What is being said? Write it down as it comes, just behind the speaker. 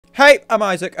Hey, I'm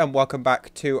Isaac and welcome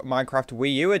back to Minecraft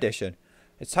Wii U edition.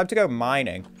 It's time to go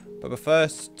mining, but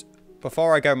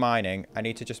before I go mining, I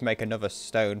need to just make another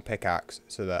stone pickaxe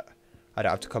so that I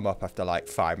don't have to come up after like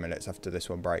 5 minutes after this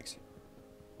one breaks.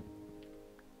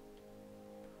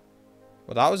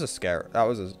 Well, that was a scare.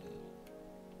 I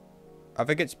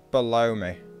think it's below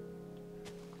me,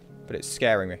 but it's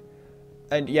scaring me.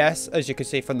 And yes, as you can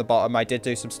see from the bottom, I did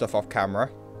do some stuff off camera.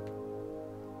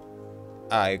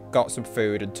 I got some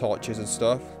food and torches and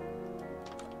stuff.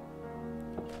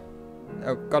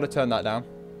 Oh, gotta turn that down.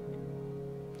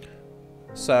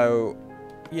 So,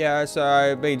 yeah,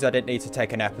 so it means I didn't need to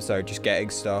take an episode just getting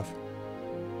stuff.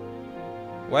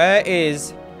 Where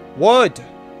is wood?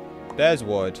 There's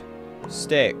wood.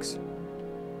 Sticks.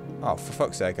 Oh, for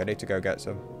fuck's sake, I need to go get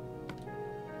some.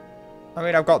 I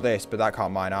mean, I've got this, but that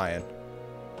can't mine iron.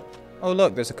 Oh,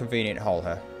 look, there's a convenient hole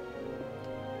here.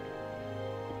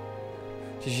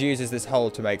 Just uses this hole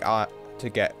to make to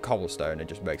get cobblestone and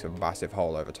just makes a massive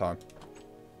hole over time.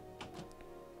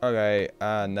 Okay,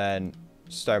 and then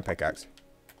stone pickaxe.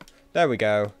 There we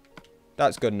go.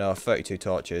 That's good enough. 32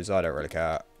 torches. I don't really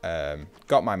care.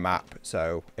 Got my map,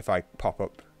 so if I pop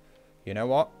up, you know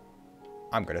what?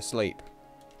 I'm gonna sleep.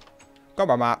 Got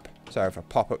my map, so if I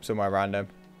pop up somewhere random.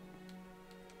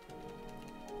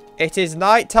 It is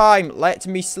night time. Let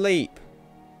me sleep.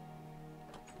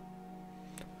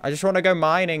 I just want to go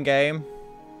mining, game.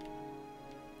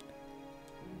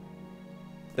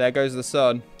 There goes the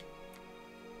sun.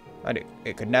 And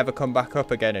it could never come back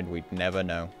up again and we'd never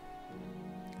know.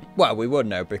 Well, we would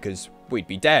know because we'd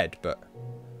be dead, but...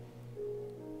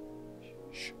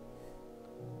 Shh.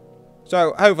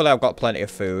 So, hopefully I've got plenty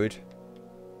of food.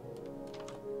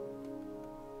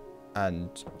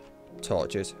 And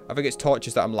torches. I think it's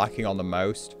torches that I'm lacking on the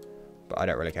most, but I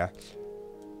don't really care.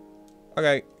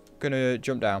 Okay. Gonna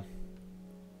jump down.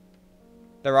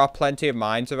 There are plenty of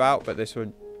mines about, but this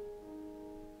one...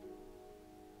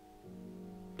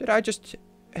 Did I just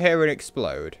hear it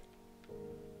explode?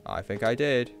 I think I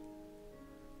did.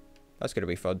 That's gonna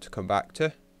be fun to come back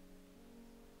to.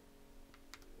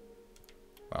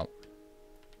 Well,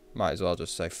 might as well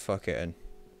just say fuck it and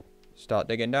start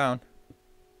digging down.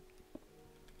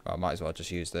 Well, I might as well just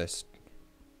use this.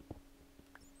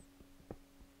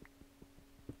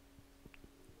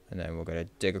 And then we're going to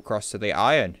dig across to the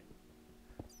iron.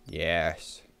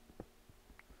 Yes.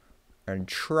 And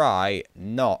try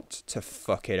not to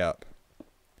fuck it up.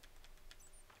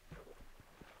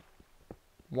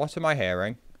 What am I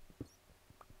hearing?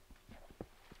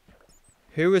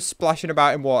 Who is splashing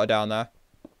about in water down there?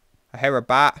 I hear a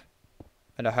bat.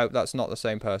 And I hope that's not the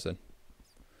same person.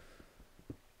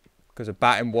 Because a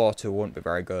bat in water wouldn't be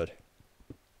very good.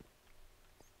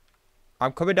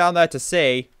 I'm coming down there to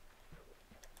see...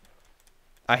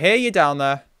 I hear you down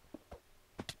there.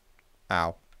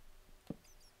 Ow.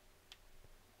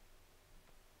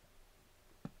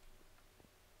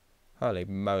 Holy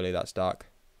moly, that's dark.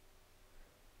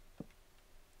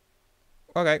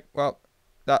 Okay, well,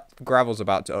 that gravel's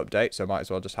about to update, so might as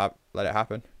well just let it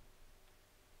happen.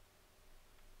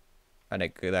 And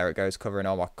there it goes, covering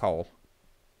all my coal.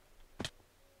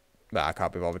 But I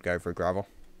can't be bothered going through gravel.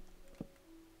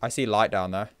 I see light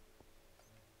down there.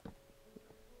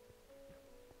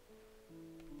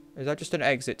 Is that just an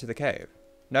exit to the cave?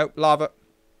 Nope, lava.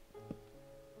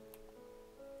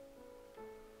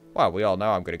 Well, we all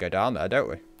know I'm going to go down there, don't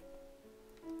we?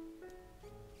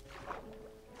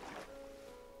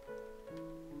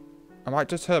 I might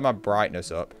just turn my brightness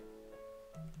up.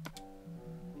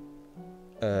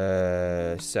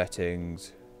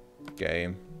 Settings.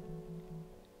 Game.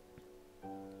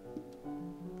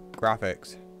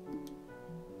 Graphics.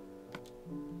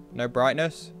 No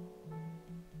brightness?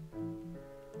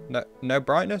 No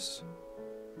brightness?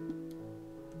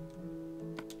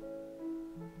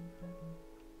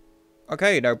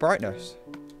 Okay, no brightness.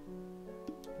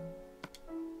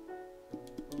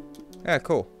 Yeah,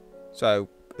 cool. So,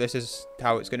 this is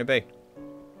how it's going to be.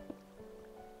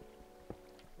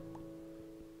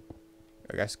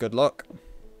 I guess good luck.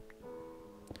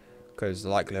 Because the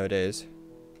likelihood is...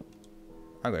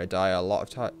 I'm going to die a lot of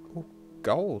time. Oh,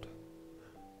 gold.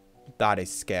 That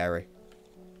is scary.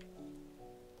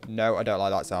 No, I don't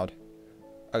like that sound.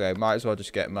 Okay, might as well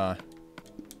just get my...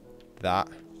 that.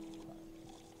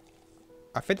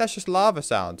 I think that's just lava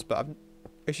sounds, but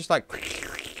it's just like...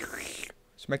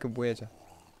 It's making weird.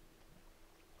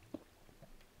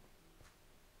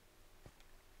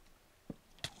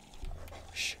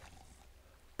 Shh.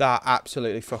 That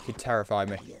absolutely fucking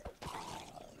terrified me.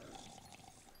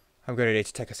 I'm gonna need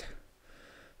to take a...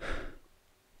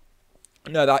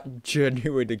 No, that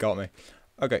genuinely got me.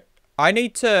 Okay. I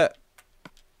need to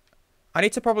I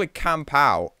need to probably camp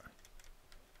out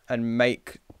and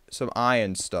make some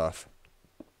iron stuff.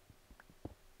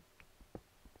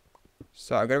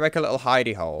 So I'm going to make a little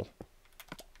hidey hole.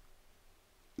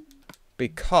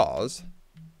 Because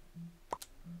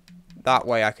that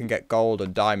way I can get gold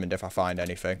and diamond if I find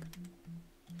anything.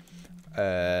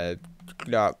 No,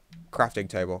 crafting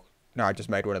table. No, I just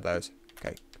made one of those.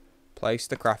 Okay. Place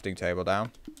the crafting table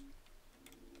down.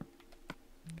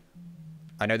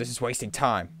 I know this is wasting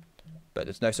time, but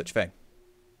there's no such thing.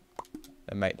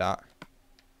 Then make that.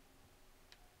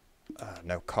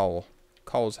 No coal.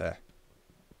 Coal's here.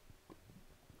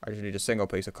 I just need a single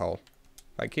piece of coal.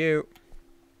 Thank you.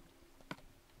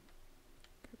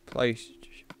 Place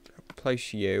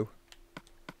you.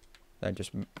 Then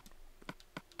just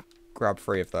grab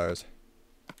 3 of those.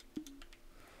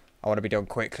 I want to be done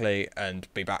quickly and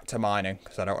be back to mining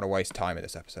because I don't want to waste time in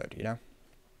this episode, you know?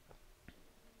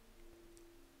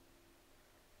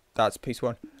 That's piece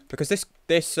 1. Because this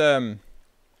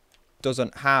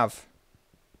doesn't have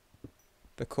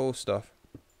the cool stuff.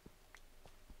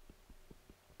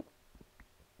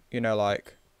 You know,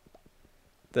 like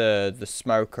the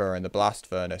smoker and the blast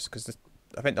furnace, because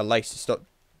I think the latest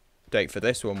update for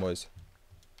this one was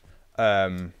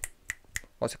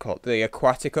what's it called? The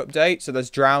aquatic update. So there's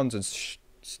drowns and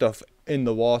stuff in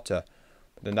the water,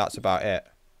 but then that's about it.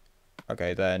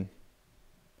 Okay, then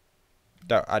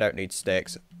I don't need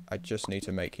sticks. I just need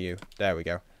to make you. There we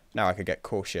go. Now I can get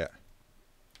cool shit.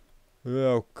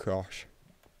 Oh gosh,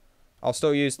 I'll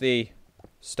still use the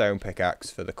stone pickaxe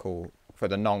for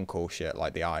the non-cool shit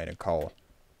like the iron and coal.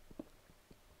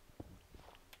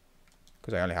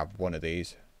 Because I only have one of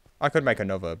these. I could make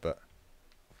another, but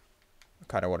I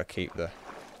kind of want to keep the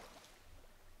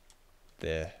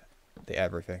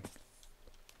everything.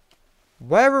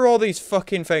 Where are all these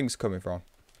fucking things coming from?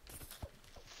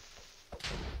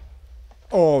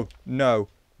 Oh, no.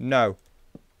 No.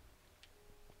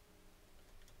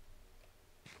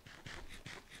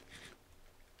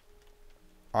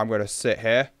 I'm going to sit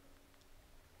here.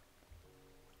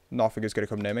 Nothing is going to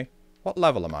come near me. What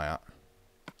level am I at?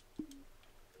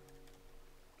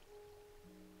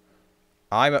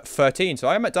 I'm at 13, so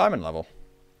I am at diamond level.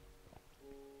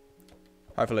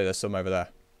 Hopefully there's some over there.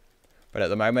 But at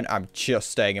the moment, I'm just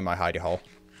staying in my hidey hole.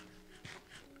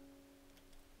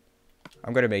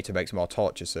 I'm going to need to make some more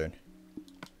torches soon.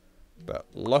 But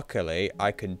luckily,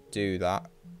 I can do that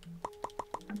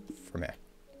from here.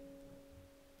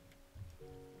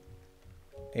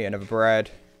 Eat another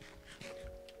bread.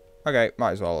 Okay,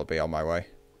 might as well be on my way.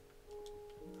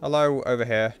 Hello, over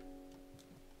here.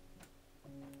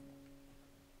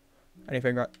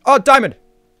 Anything right? Oh, diamond!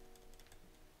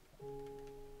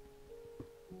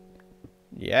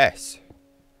 Yes.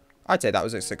 I'd say that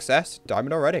was a success.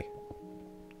 Diamond already.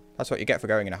 That's what you get for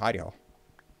going in a hidey hole.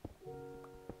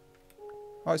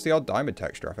 Oh, it's the odd diamond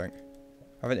texture, I think.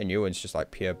 I think the new one's just like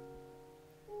pure...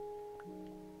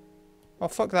 Oh,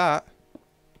 fuck that.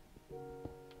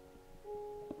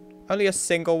 Only a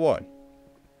single one.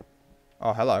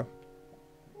 Oh, hello.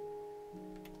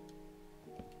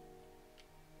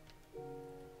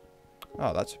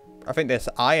 Oh, that's... I think this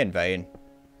iron vein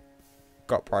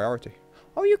got priority.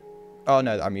 Oh, you... Oh,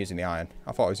 no, I'm using the iron.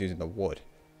 I thought I was using the wood.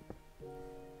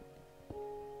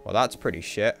 Well, that's pretty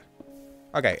shit.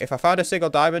 Okay, if I found a single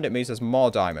diamond, it means there's more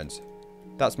diamonds.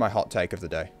 That's my hot take of the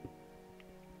day.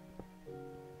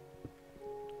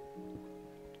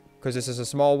 Because this is a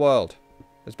small world.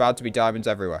 There's bound to be diamonds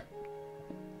everywhere.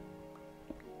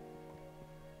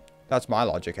 That's my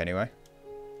logic, anyway.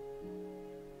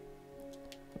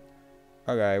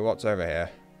 Okay, what's over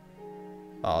here?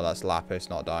 Oh, that's lapis,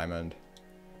 not diamond.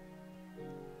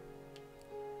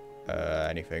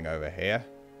 Anything over here?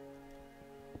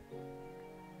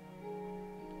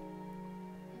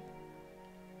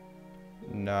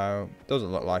 No,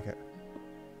 doesn't look like it.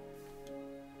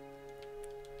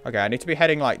 Okay, I need to be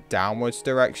heading like downwards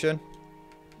direction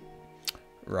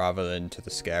rather than to the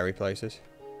scary places.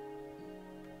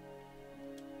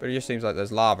 But it just seems like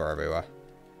there's lava everywhere.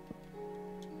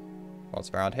 What's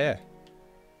around here?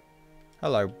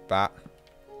 Hello, bat.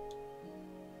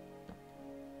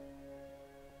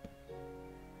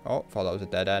 Oh, thought that was a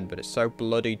dead end, but it's so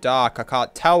bloody dark. I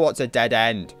can't tell what's a dead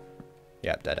end.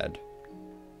 Yep, dead end.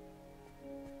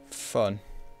 Fun.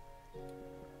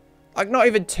 Like, not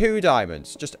even 2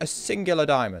 diamonds. Just a singular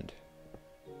diamond.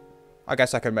 I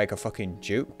guess I could make a fucking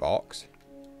jukebox.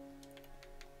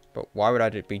 But why would I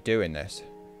be doing this?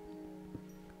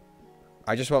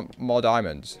 I just want more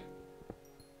diamonds.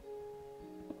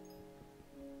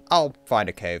 I'll find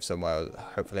a cave somewhere that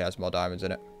hopefully has more diamonds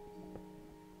in it.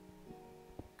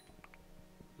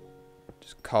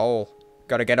 Just coal.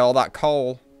 Gotta get all that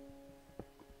coal.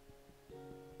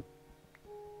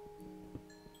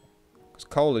 Because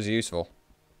coal is useful.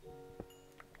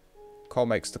 Coal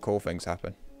makes the cool things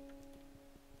happen.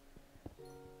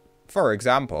 For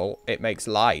example, it makes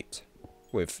light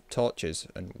with torches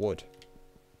and wood.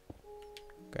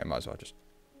 Okay, might as well just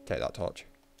take that torch.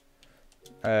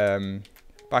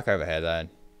 Back over here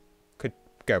then. Could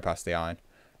go past the iron.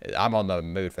 I'm on the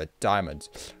mood for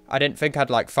diamonds. I didn't think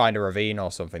I'd like find a ravine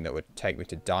or something that would take me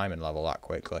to diamond level that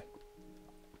quickly.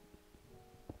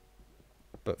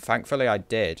 But thankfully I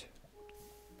did.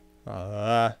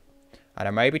 And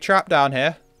I may be trapped down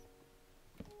here.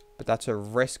 But that's a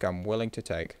risk I'm willing to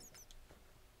take.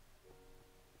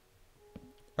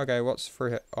 Okay, what's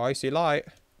through here? Oh, I see light.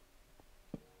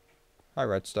 Hi,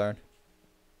 redstone.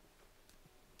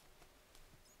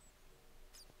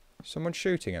 Someone's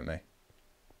shooting at me.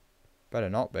 Better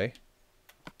not be.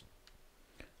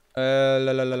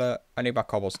 I need my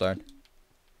cobblestone.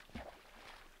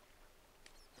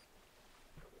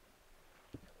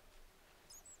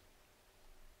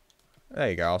 There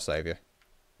you go, I'll save you.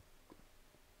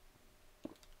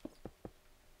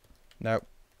 Nope.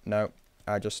 Nope.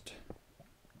 I'm just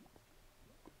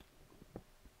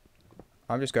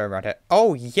going right here.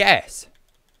 Oh, yes!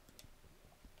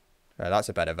 Oh, that's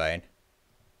a better vein.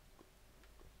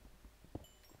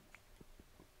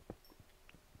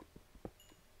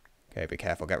 Okay, be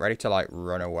careful. Get ready to, like,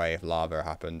 run away if lava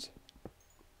happens.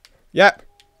 Yep!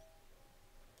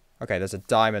 Okay, there's a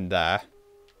diamond there.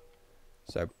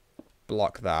 So,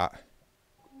 block that.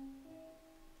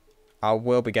 I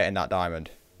will be getting that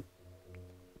diamond.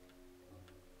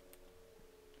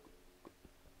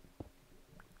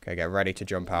 Okay, get ready to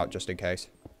jump out just in case.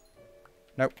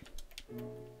 Nope.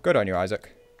 Good on you,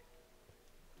 Isaac.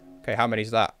 Okay, how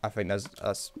many's that? I think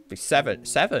that's 7.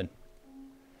 7?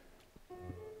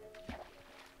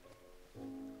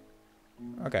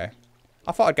 Okay.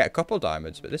 I thought I'd get a couple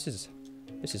diamonds, but this is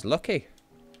lucky.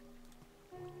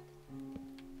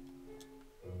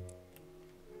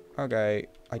 Okay,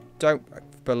 I don't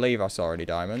believe I saw any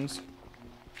diamonds.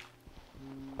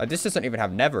 This doesn't even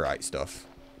have netherite stuff.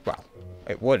 Well,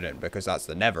 it wouldn't because that's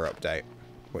the Nether update,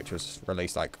 which was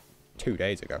released like 2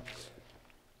 days ago.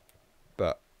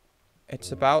 But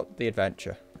it's about the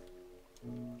adventure.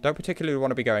 Don't particularly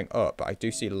want to be going up, but I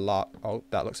do see a lot. Oh,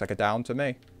 that looks like a down to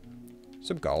me.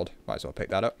 Some gold. Might as well pick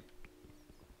that up.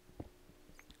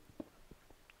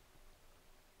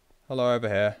 Hello over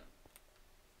here.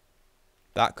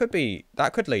 That could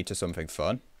lead to something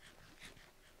fun.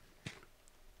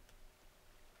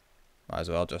 Might as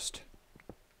well just,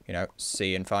 you know,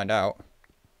 see and find out.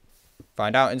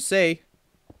 Find out and see.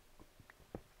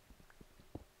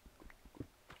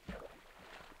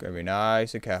 Gotta be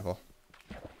nice and careful.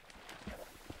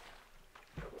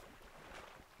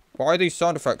 Why are these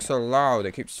sound effects so loud?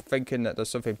 It keeps thinking that there's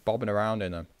something bobbing around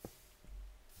in them.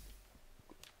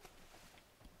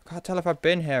 I can't tell if I've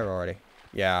been here already.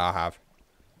 Yeah, I have.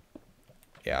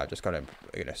 Yeah, I just got in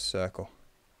a circle.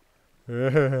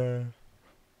 Yeah,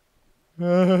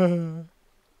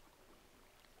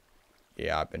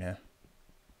 I've been here.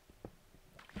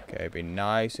 Okay, be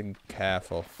nice and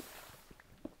careful.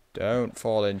 Don't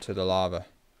fall into the lava.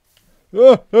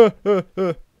 There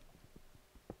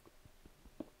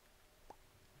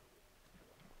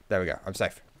we go. I'm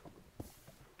safe.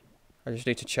 I just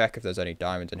need to check if there's any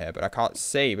diamonds in here, but I can't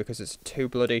see because it's too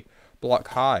bloody block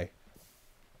high.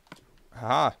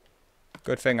 Haha.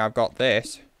 Good thing I've got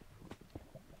this.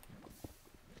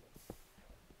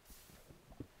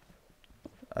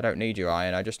 I don't need you,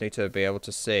 iron. I just need to be able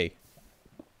to see.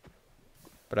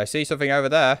 But I see something over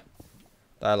there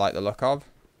that I like the look of.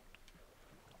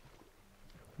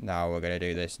 Now we're going to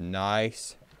do this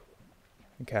nice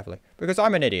and carefully. Because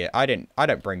I'm an idiot. I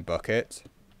don't bring buckets.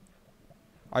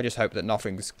 I just hope that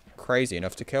nothing's crazy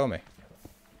enough to kill me.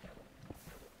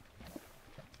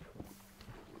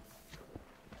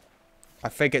 I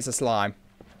think it's a slime.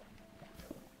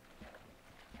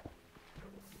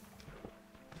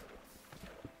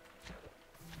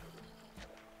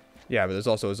 Yeah, but there's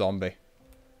also a zombie.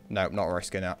 Nope, not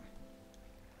risking that.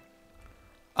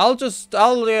 I'll just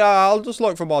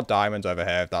look for more diamonds over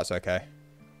here if that's okay.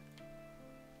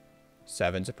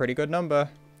 7's a pretty good number.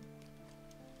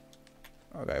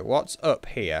 Okay, what's up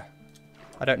here?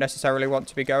 I don't necessarily want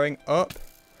to be going up.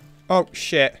 Oh,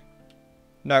 shit.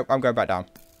 No, I'm going back down.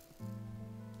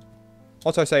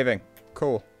 Auto-saving.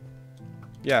 Cool.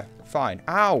 Yeah, fine.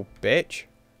 Ow, bitch.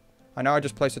 I know I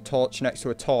just placed a torch next to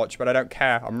a torch, but I don't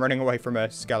care. I'm running away from a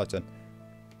skeleton.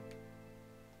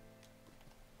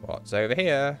 What's over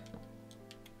here?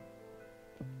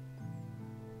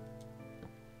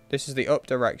 This is the up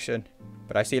direction.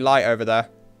 But I see light over there.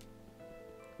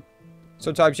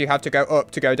 Sometimes you have to go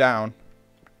up to go down.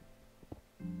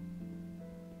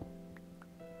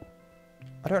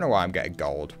 I don't know why I'm getting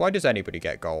gold. Why does anybody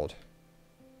get gold?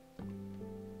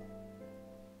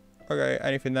 Okay,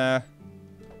 anything there?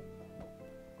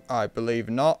 I believe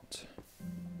not.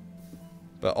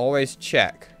 But always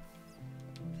check.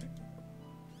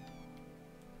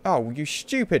 Oh, you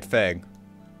stupid thing.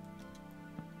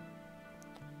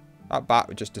 That bat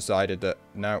just decided that,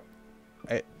 no.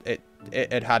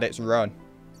 It had its run.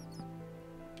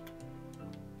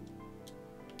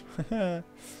 Dead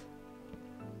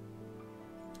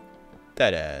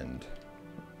end.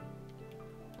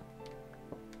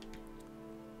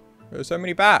 There are so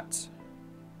many bats.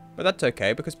 But that's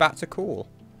okay, because bats are cool.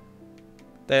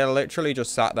 They are literally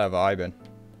just sat there vibing.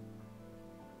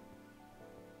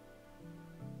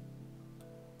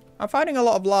 I'm finding a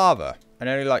lot of lava. And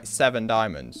only like 7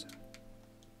 diamonds.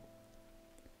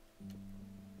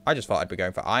 I just thought I'd be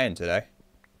going for iron today.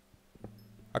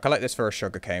 I collect this for a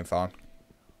sugarcane farm.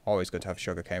 Always good to have a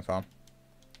sugarcane farm.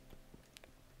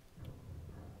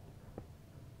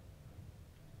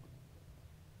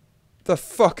 The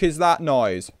fuck is that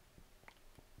noise?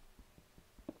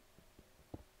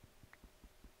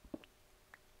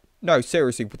 No,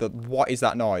 seriously, what is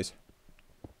that noise?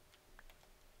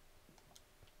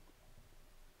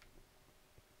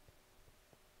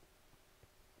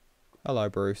 Hello,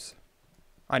 Bruce.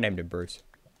 I named him Bruce.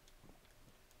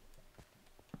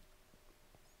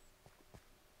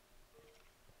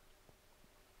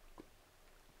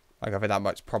 Like, I think that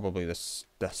much probably the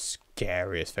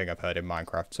scariest thing I've heard in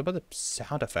Minecraft. Some of the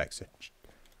sound effects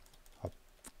are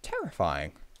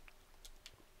terrifying.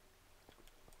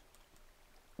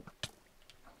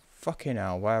 Fucking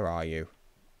hell, where are you?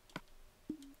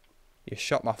 You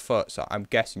shot my foot, so I'm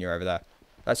guessing you're over there.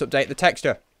 Let's update the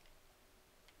texture.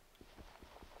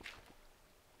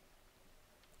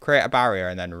 Create a barrier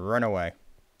and then run away.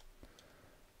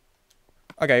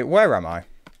 Okay, where am I?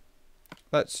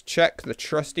 Let's check the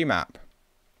trusty map.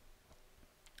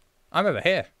 I'm over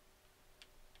here.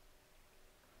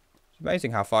 It's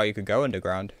amazing how far you can go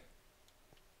underground.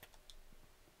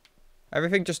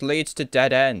 Everything just leads to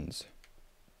dead ends.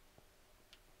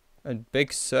 And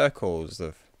big circles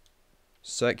of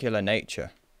circular nature.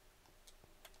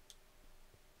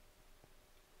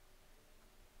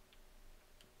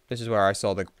 This is where I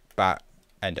saw the bat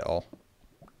end it all.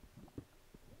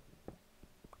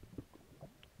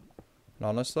 And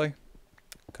honestly,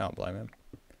 can't blame him.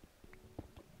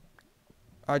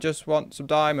 I just want some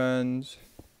diamonds.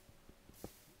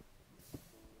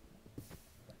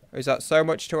 Is that so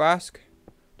much to ask?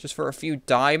 Just for a few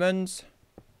diamonds?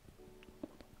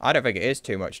 I don't think it is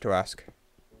too much to ask.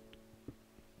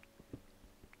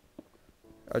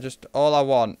 All I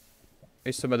want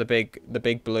is some of the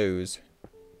big blues.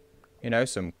 You know,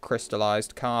 some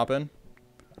crystallized carbon.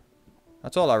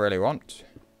 That's all I really want.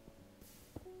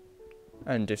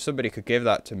 And if somebody could give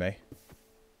that to me,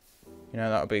 you know,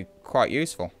 that would be quite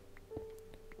useful.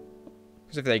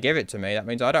 Because if they give it to me, that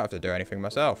means I don't have to do anything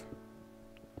myself.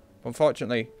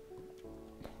 Unfortunately,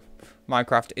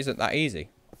 Minecraft isn't that easy.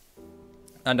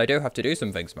 And I do have to do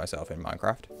some things myself in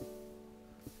Minecraft.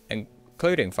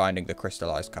 Including finding the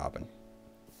crystallized carbon.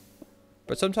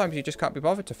 But sometimes you just can't be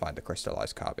bothered to find the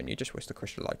crystallized carbon. You just wish the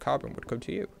crystallized carbon would come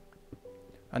to you.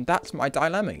 And that's my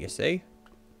dilemma, you see.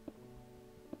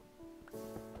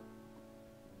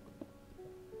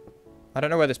 I don't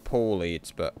know where this pool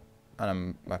leads, but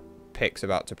my pick's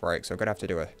about to break, so I'm going to have to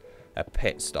do a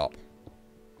pit stop.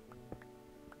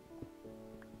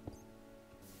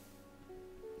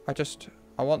 I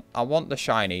want the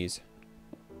shinies.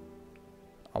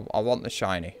 I want the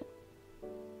shiny.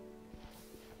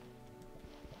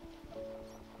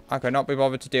 I cannot be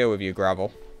bothered to deal with you,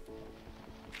 gravel.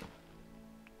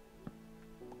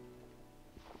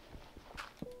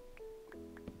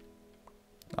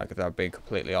 Like, if I'm being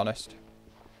completely honest.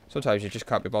 Sometimes you just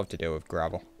can't be bothered to deal with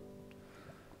gravel.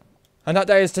 And that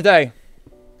day is today.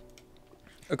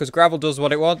 Because gravel does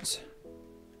what it wants.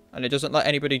 And it doesn't let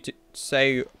anybody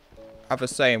have a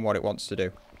say in what it wants to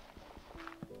do.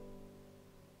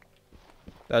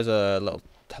 There's a little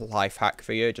life hack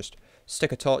for you. Just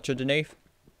stick a torch underneath.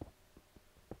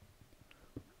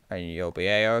 And you'll be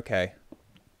a-okay.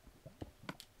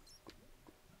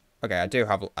 Okay,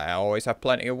 I always have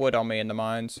plenty of wood on me in the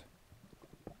mines.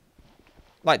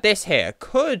 Like this here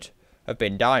could have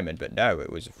been diamond, but no,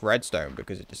 it was redstone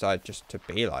because it decided just to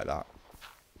be like that.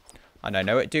 And I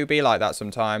know it do be like that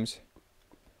sometimes.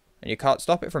 And you can't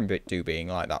stop it from being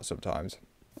like that sometimes.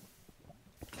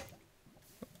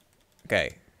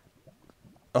 Okay.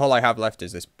 all I have left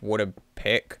is this wooden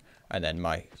pick, and then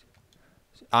my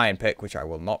iron pick, which I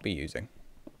will not be using.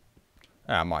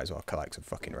 I might as well collect some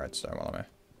fucking redstone while I'm here.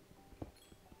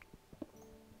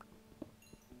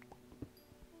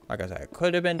 Like I said, it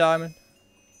could have been diamond.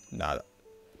 No,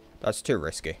 that's too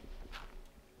risky.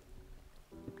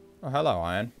 Oh, hello,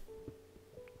 iron.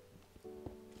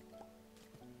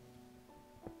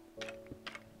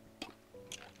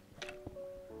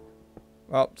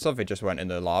 Well, something just went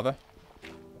into the lava.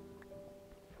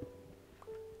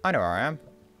 I know where I am.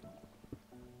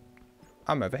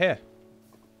 I'm over here.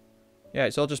 Yeah,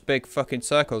 it's all just big fucking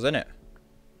circles, isn't it?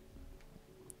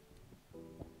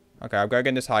 Okay, I'm going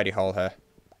in this hidey hole here.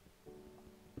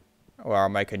 Where I'll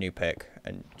make a new pick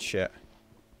and shit.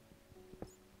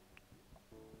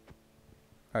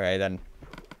 Okay, then.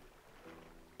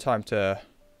 Time to...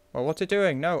 Well, what's it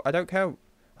doing? No, I don't care.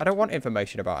 I don't want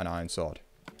information about an iron sword.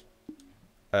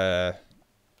 Hidey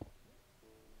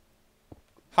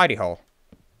hole.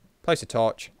 Place a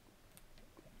torch.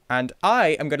 And I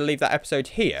am going to leave that episode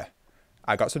here.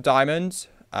 I got some diamonds,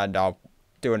 and I'll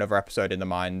do another episode in the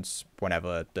mines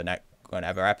whenever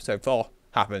episode 4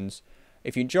 happens.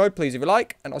 If you enjoyed, please leave a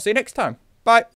like, and I'll see you next time. Bye.